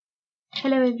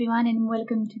Hello everyone and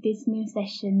welcome to this new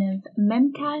session of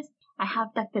Memcast. I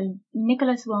have Dr.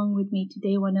 Nicholas Wong with me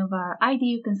today, one of our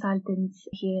IDU consultants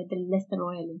here at the Leicester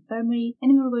Royal Infirmary,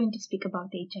 and we're going to speak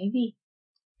about HIV.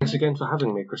 Thanks again for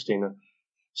having me, Christina.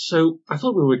 So I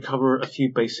thought we would cover a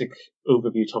few basic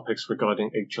overview topics regarding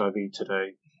HIV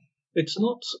today. It's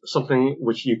not something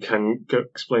which you can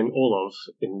explain all of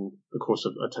in the course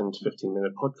of a 10 to 15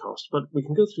 minute podcast, but we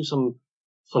can go through some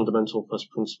fundamental first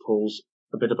principles,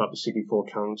 a bit about the CD4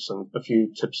 counts, and a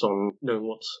few tips on knowing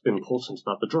what's important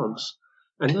about the drugs.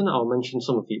 And then I'll mention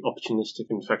some of the opportunistic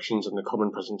infections and the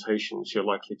common presentations you're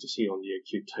likely to see on the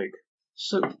acute take.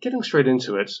 So getting straight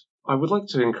into it, I would like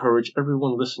to encourage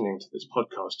everyone listening to this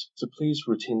podcast to please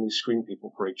routinely screen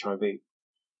people for HIV.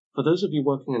 For those of you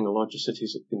working in the larger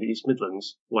cities in the East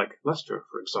Midlands, like Leicester,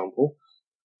 for example,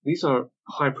 these are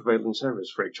high prevalence areas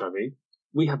for HIV.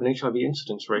 We have an HIV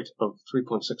incidence rate of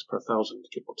 3.6 per thousand,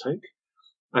 give or take,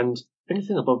 and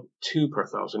anything above 2 per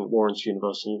thousand warrants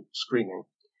universal screening.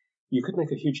 You could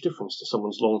make a huge difference to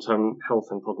someone's long-term health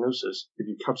and prognosis if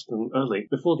you catch them early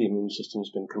before the immune system's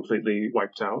been completely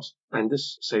wiped out, and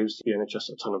this saves the NHS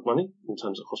a ton of money in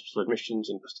terms of hospital admissions,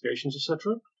 investigations,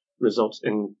 etc., results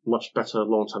in much better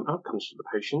long-term outcomes for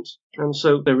the patient, and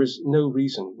so there is no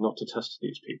reason not to test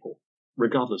these people,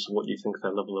 regardless of what you think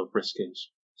their level of risk is.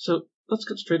 So let's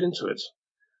get straight into it.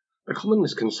 A common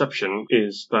misconception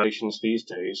is that patients these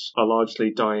days are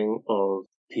largely dying of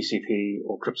PCP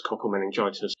or cryptococcal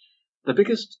meningitis. The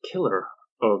biggest killer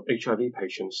of HIV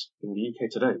patients in the UK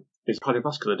today is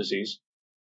cardiovascular disease,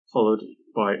 followed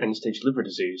by end-stage liver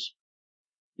disease.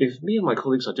 If me and my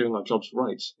colleagues are doing our jobs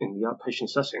right in the outpatient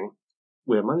setting,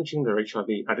 we're managing their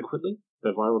HIV adequately,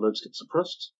 their viral loads get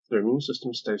suppressed, their immune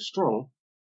system stays strong,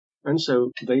 and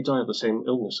so they die of the same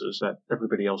illnesses that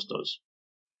everybody else does.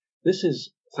 This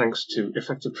is thanks to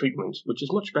effective treatment, which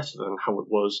is much better than how it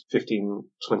was 15,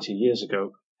 20 years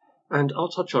ago, and I'll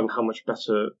touch on how much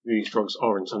better these drugs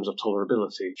are in terms of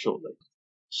tolerability shortly.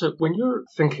 So when you're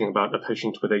thinking about a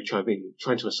patient with HIV,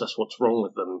 trying to assess what's wrong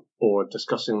with them, or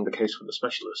discussing the case with a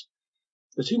specialist,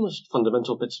 the two most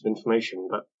fundamental bits of information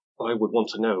that I would want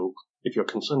to know if you're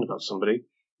concerned about somebody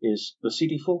is the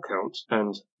CD4 count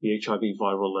and the HIV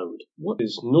viral load. What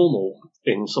is normal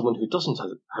in someone who doesn't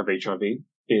have HIV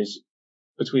is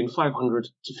between 500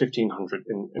 to 1500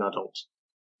 in adults.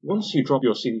 Once you drop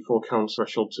your CD4 count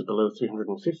threshold to below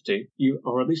 350, you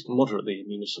are at least moderately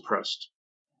immunosuppressed.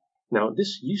 Now,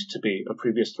 this used to be a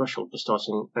previous threshold for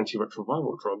starting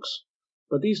antiretroviral drugs,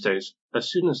 but these days, as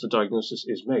soon as the diagnosis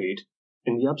is made,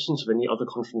 in the absence of any other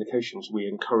contraindications, we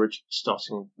encourage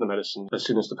starting the medicine as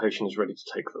soon as the patient is ready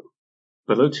to take them.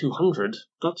 Below 200,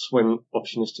 that's when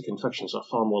opportunistic infections are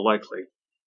far more likely.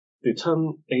 The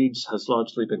term AIDS has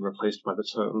largely been replaced by the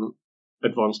term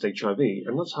advanced HIV,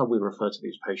 and that's how we refer to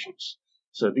these patients.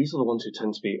 So these are the ones who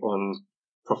tend to be on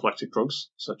prophylactic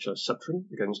drugs, such as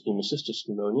Septrin against pneumocystis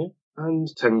pneumonia, and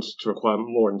tend to require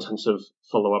more intensive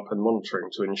follow-up and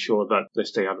monitoring to ensure that they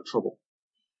stay out of trouble.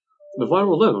 The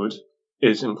viral load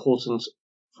is important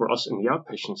for us in the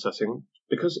outpatient setting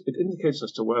because it indicates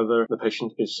as to whether the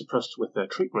patient is suppressed with their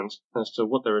treatment as to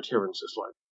what their adherence is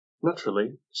like.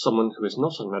 Naturally, someone who is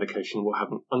not on medication will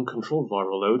have an uncontrolled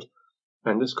viral load,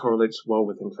 and this correlates well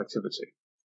with infectivity.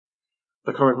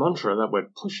 The current mantra that we're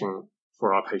pushing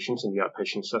for our patients in the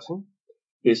outpatient setting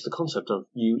is the concept of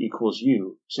U equals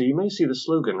U. So you may see the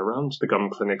slogan around the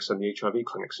GUM clinics and the HIV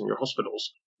clinics in your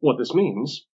hospitals. What this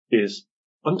means is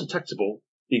undetectable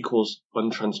equals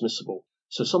untransmissible.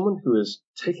 So someone who is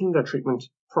taking their treatment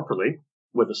properly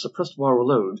with a suppressed viral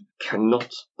load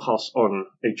cannot pass on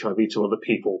HIV to other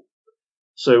people.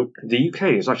 So the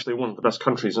UK is actually one of the best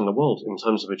countries in the world in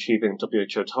terms of achieving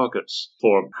WHO targets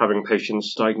for having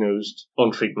patients diagnosed,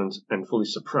 on treatment, and fully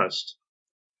suppressed.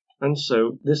 And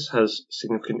so this has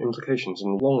significant implications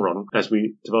in the long run as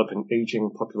we develop an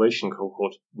aging population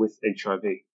cohort with HIV.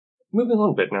 Moving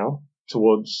on a bit now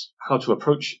towards how to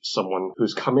approach someone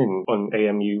who's come in on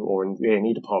AMU or in the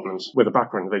A&E department with a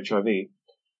background of HIV.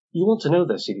 You want to know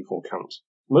their CD4 count.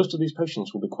 Most of these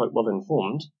patients will be quite well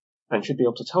informed and should be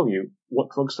able to tell you what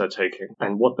drugs they're taking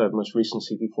and what their most recent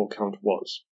CD4 count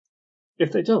was.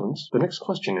 If they don't, the next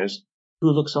question is, who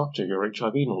looks after your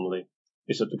HIV normally?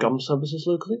 Is it the GUM services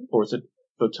locally, or is it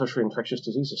the tertiary infectious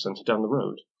diseases centre down the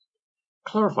road?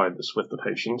 Clarify this with the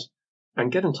patient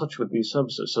and get in touch with these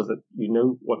services so that you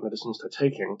know what medicines they're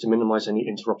taking to minimise any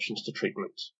interruptions to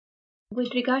treatment.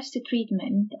 With regards to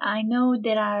treatment, I know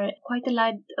there are quite a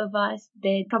lot of us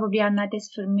that probably are not as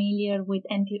familiar with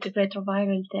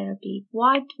antiretroviral therapy.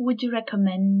 What would you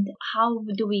recommend? How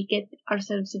do we get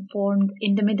ourselves informed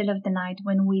in the middle of the night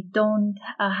when we don't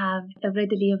have a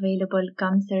readily available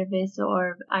COM service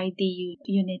or IDU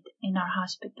unit in our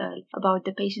hospital about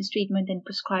the patient's treatment and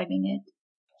prescribing it?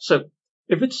 So,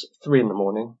 if it's 3 in the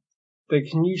morning, they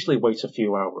can usually wait a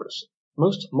few hours.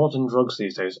 Most modern drugs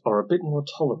these days are a bit more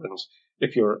tolerant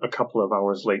if you're a couple of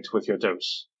hours late with your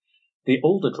dose. The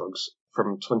older drugs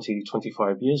from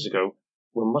 20-25 years ago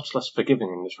were much less forgiving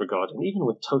in this regard, and even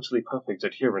with totally perfect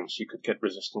adherence, you could get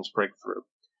resistance breakthrough.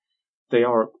 They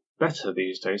are better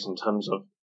these days in terms of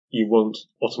you won't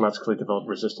automatically develop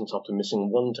resistance after missing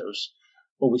one dose,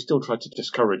 but we still try to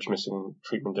discourage missing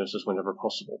treatment doses whenever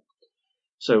possible.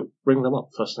 So ring them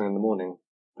up first thing in the morning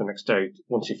the next day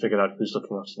once you've figured out who's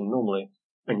looking after them normally,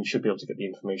 and you should be able to get the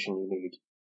information you need.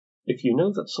 If you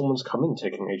know that someone's come in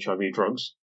taking HIV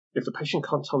drugs, if the patient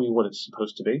can't tell you what it's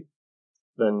supposed to be,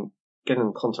 then get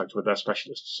in contact with their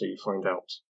specialist so you find out.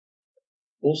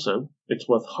 Also, it's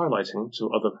worth highlighting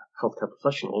to other healthcare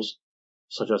professionals,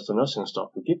 such as the nursing staff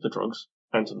who give the drugs,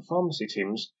 and to the pharmacy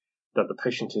teams, that the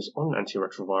patient is on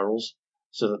antiretrovirals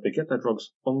so that they get their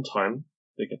drugs on time,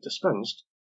 they get dispensed,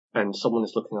 and someone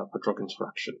is looking out for drug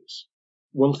interactions.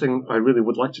 One thing I really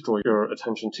would like to draw your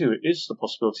attention to is the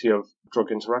possibility of drug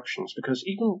interactions, because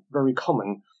even very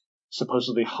common,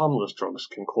 supposedly harmless drugs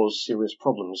can cause serious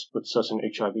problems with certain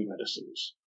HIV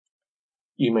medicines.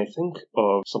 You may think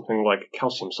of something like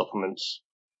calcium supplements,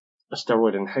 a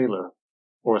steroid inhaler,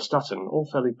 or a statin, all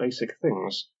fairly basic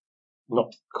things,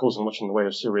 not causing much in the way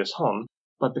of serious harm,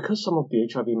 but because some of the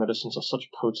HIV medicines are such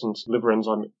potent liver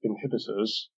enzyme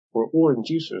inhibitors, or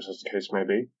inducers as the case may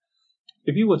be,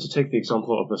 if you were to take the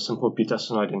example of a simple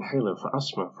budesonide inhaler for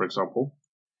asthma, for example,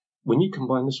 when you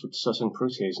combine this with certain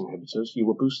protease inhibitors, you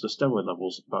will boost the steroid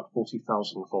levels about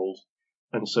 40,000-fold,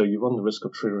 and so you run the risk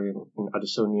of triggering an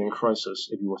Addisonian crisis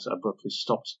if you were to abruptly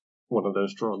stop one of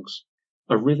those drugs.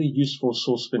 A really useful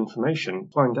source of information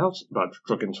to find out about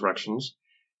drug interactions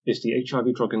is the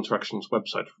HIV Drug Interactions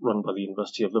website run by the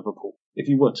University of Liverpool. If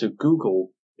you were to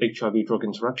Google HIV drug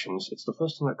interactions, it's the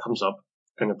first thing that comes up,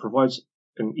 and it provides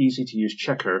an easy-to-use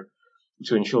checker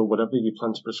to ensure whatever you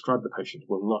plan to prescribe the patient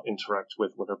will not interact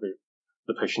with whatever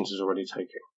the patient is already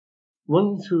taking.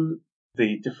 Running through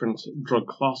the different drug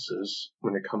classes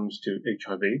when it comes to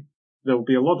HIV, there will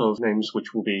be a lot of names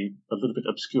which will be a little bit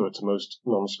obscure to most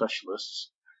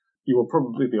non-specialists. You will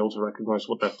probably be able to recognize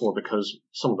what they're for because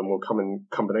some of them will come in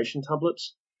combination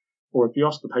tablets, or if you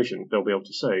ask the patient, they'll be able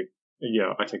to say,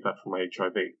 yeah, I take that for my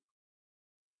HIV.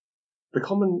 The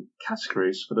common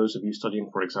categories for those of you studying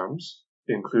for exams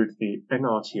include the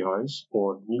NRTIs,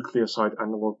 or nucleoside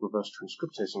analog reverse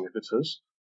transcriptase inhibitors,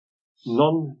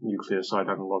 non-nucleoside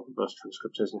analog reverse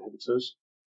transcriptase inhibitors,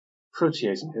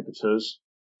 protease inhibitors,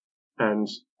 and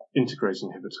integrase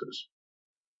inhibitors.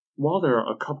 While there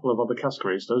are a couple of other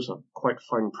categories, those are quite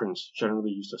fine print,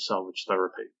 generally used as salvage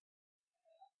therapy.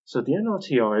 So the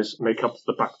NRTIs make up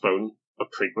the backbone of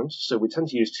treatment, so we tend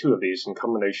to use two of these in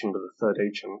combination with a third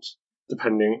agent,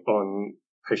 depending on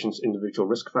patients' individual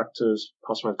risk factors,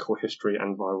 past medical history,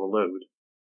 and viral load.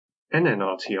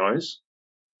 NNRTIs,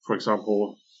 for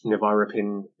example,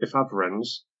 nevirapine,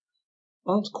 efavirenz,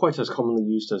 aren't quite as commonly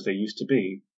used as they used to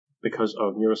be because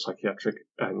of neuropsychiatric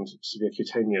and severe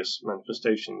cutaneous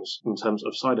manifestations in terms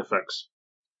of side effects.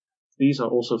 These are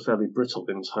also fairly brittle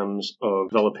in terms of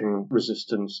developing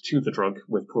resistance to the drug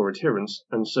with poor adherence,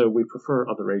 and so we prefer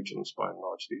other agents by and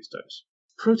large these days.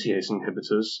 Protease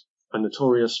inhibitors are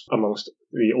notorious amongst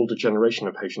the older generation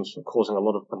of patients for causing a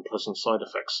lot of unpleasant side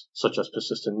effects, such as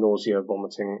persistent nausea,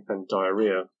 vomiting, and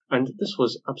diarrhea. And this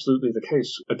was absolutely the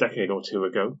case a decade or two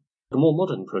ago. The more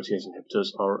modern protease inhibitors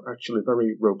are actually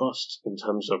very robust in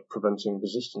terms of preventing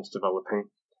resistance developing,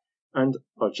 and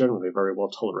are generally very well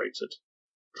tolerated.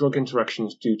 Drug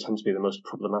interactions do tend to be the most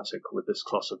problematic with this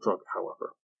class of drug,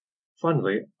 however.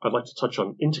 Finally, I'd like to touch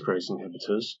on integrase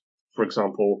inhibitors, for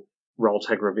example,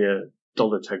 raltegravir,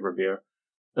 dolutegravir,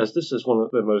 as this is one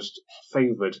of the most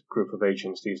favored group of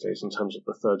agents these days in terms of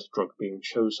the third drug being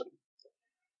chosen.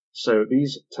 So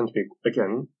these tend to be,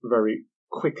 again, very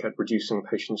quick at reducing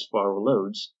patients' viral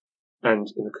loads, and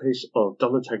in the case of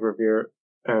dolutegravir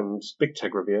and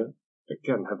bictegravir,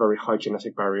 again, have very high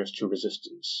genetic barriers to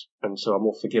resistance, and so are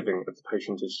more forgiving if the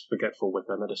patient is forgetful with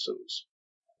their medicines.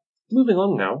 Moving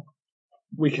on now,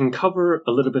 we can cover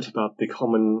a little bit about the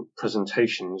common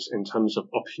presentations in terms of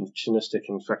opportunistic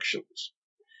infections.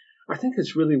 I think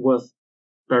it's really worth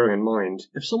bearing in mind,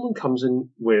 if someone comes in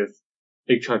with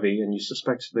HIV and you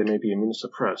suspect they may be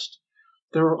immunosuppressed,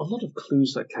 There are a lot of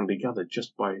clues that can be gathered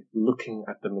just by looking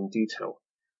at them in detail.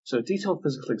 So a detailed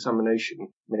physical examination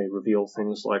may reveal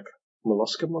things like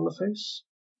molluscum on the face,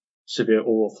 severe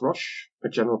oral thrush, a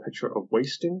general picture of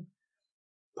wasting,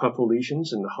 purple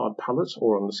lesions in the hard palate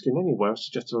or on the skin anywhere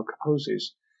suggestive of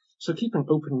Kaposi's. So keep an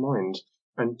open mind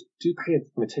and do pay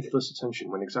meticulous attention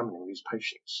when examining these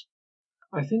patients.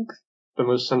 I think the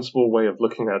most sensible way of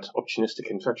looking at opportunistic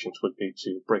infections would be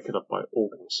to break it up by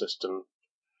organ system.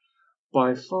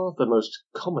 By far the most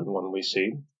common one we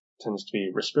see tends to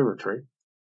be respiratory,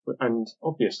 and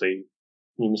obviously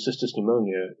pneumocystis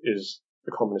pneumonia is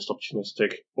the commonest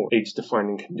opportunistic or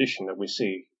AIDS-defining condition that we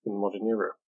see in the modern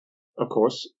era. Of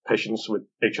course, patients with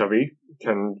HIV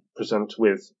can present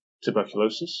with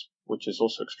tuberculosis, which is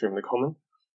also extremely common,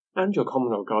 and your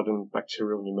common or garden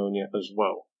bacterial pneumonia as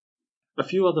well. A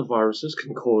few other viruses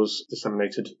can cause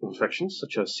disseminated infections,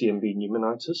 such as CMV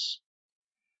pneumonitis,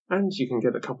 and you can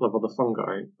get a couple of other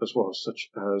fungi as well, such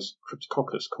as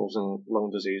Cryptococcus causing lung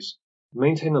disease.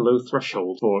 Maintain a low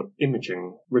threshold for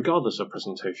imaging, regardless of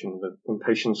presentation, in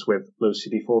patients with low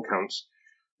CD4 counts,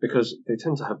 because they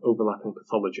tend to have overlapping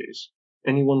pathologies.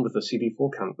 Anyone with a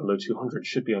CD4 count below 200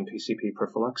 should be on PCP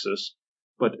prophylaxis,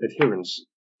 but adherence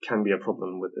can be a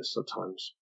problem with this at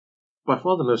times. By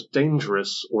far the most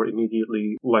dangerous or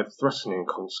immediately life-threatening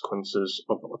consequences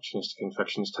of opportunistic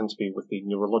infections tend to be with the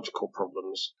neurological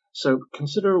problems. So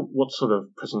consider what sort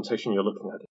of presentation you're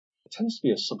looking at. It tends to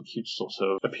be a subacute sort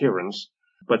of appearance,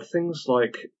 but things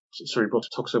like cerebral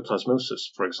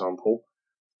toxoplasmosis, for example,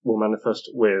 will manifest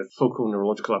with focal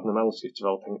neurological abnormalities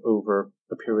developing over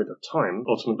a period of time,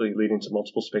 ultimately leading to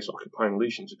multiple space-occupying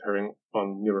lesions appearing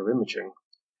on neuroimaging,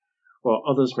 while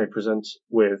others may present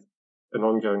with an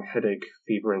ongoing headache,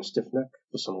 fever, and stiff neck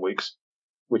for some weeks,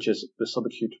 which is the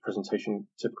subacute presentation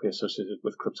typically associated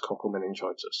with cryptococcal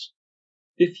meningitis.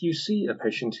 If you see a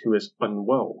patient who is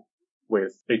unwell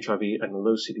with HIV and a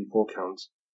low CD4 count,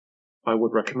 I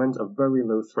would recommend a very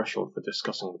low threshold for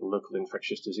discussing with the local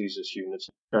infectious diseases unit,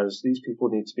 as these people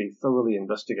need to be thoroughly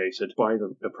investigated by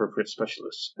the appropriate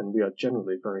specialists, and we are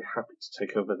generally very happy to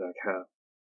take over their care.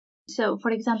 So,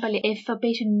 for example, if a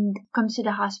patient comes to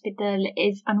the hospital,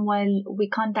 is unwell, we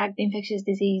contact the infectious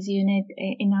disease unit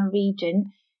in our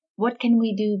region. What can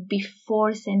we do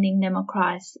before sending them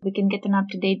across? We can get an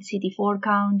up-to-date CD4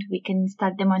 count. We can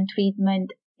start them on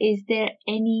treatment. Is there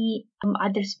any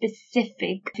other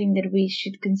specific thing that we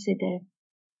should consider?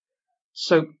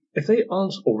 So, if they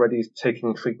aren't already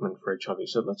taking treatment for HIV,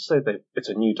 so let's say that it's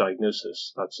a new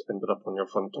diagnosis that's ended up on your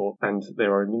front door and they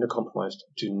are immunocompromised,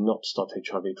 do not start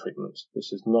HIV treatment.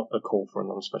 This is not a call for a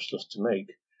non-specialist to make,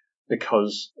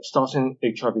 because starting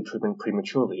HIV treatment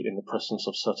prematurely in the presence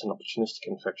of certain opportunistic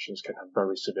infections can have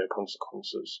very severe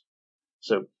consequences.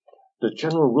 So, the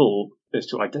general rule is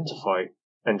to identify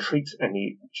and treat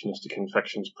any opportunistic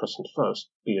infections present first,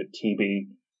 be it TB,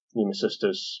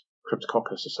 pneumocystis,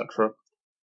 cryptococcus, etc.,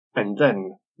 and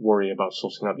then worry about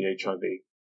sorting out the HIV,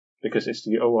 because it's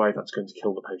the OI that's going to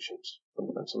kill the patient,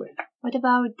 fundamentally. What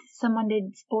about someone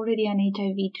that's already on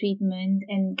HIV treatment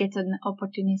and gets an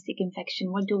opportunistic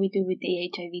infection? What do we do with the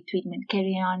HIV treatment?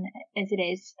 Carry on as it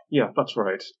is? Yeah, that's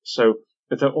right. So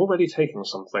if they're already taking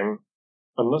something,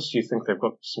 unless you think they've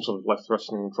got some sort of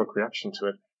life-threatening drug reaction to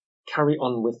it, carry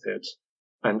on with it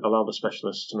and allow the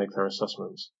specialists to make their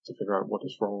assessments to figure out what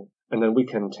is wrong. And then we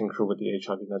can tinker with the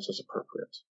HIV meds as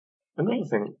appropriate. Another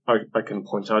thing I can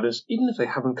point out is, even if they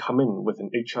haven't come in with an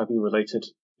HIV-related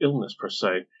illness per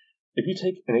se, if you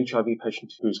take an HIV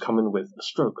patient who's come in with a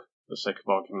stroke, for the sake of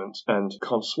argument, and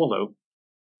can't swallow,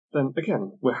 then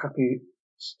again, we're happy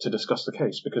to discuss the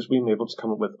case because we may be able to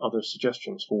come up with other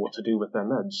suggestions for what to do with their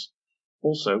meds.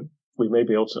 Also, we may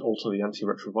be able to alter the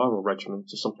antiretroviral regimen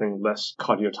to something less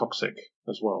cardiotoxic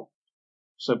as well.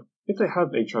 So if they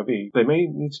have HIV, they may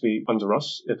need to be under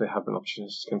us if they have an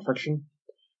opportunistic infection,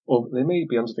 or they may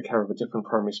be under the care of a different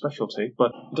primary specialty,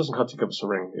 but it doesn't hurt to give us a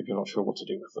ring if you're not sure what to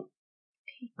do with them.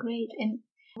 Okay, great. And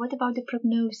what about the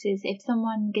prognosis? If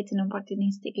someone gets an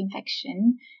opportunistic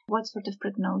infection, what sort of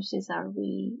prognosis are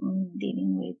we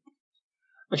dealing with?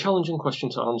 A challenging question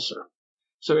to answer.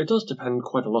 So it does depend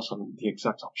quite a lot on the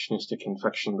exact opportunistic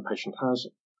infection the patient has,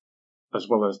 as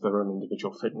well as their own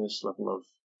individual fitness, level of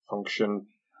function,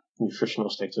 nutritional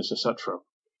status, etc.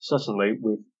 Certainly,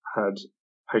 we've had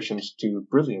patients do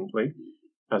brilliantly,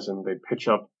 as in they pitch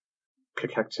up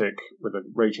cachectic with a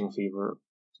raging fever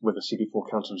with a CD4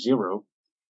 count of 0,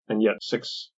 and yet 6-8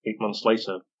 months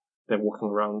later, they're walking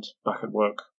around back at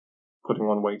work, putting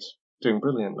on weight, doing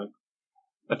brilliantly.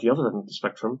 At the other end of the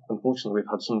spectrum, unfortunately,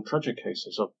 we've had some tragic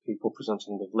cases of people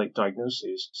presenting with late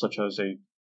diagnoses, such as a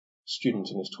student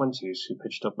in his 20s who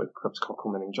pitched up with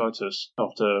cryptococcal meningitis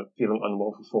after feeling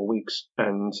unwell for 4 weeks,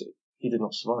 and he did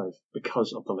not survive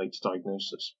because of the late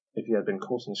diagnosis. If he had been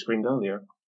caught and screened earlier,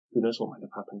 who knows what might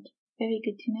have happened. Very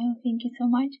good to know. Thank you so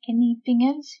much. Anything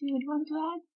else you would want to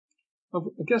add?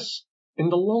 I guess in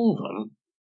the long run,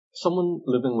 someone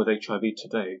living with HIV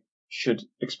today should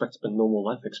expect a normal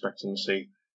life expectancy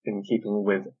in keeping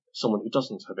with someone who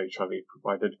doesn't have HIV,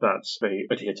 provided that they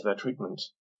adhere to their treatment.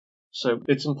 So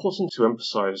it's important to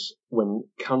emphasize when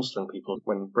counseling people,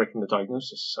 when breaking the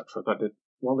diagnosis, etc., that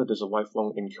while it is a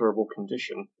lifelong incurable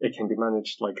condition, it can be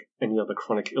managed like any other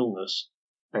chronic illness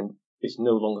and is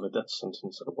no longer the death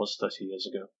sentence that it was 30 years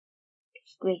ago.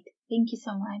 Great. Thank you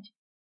so much.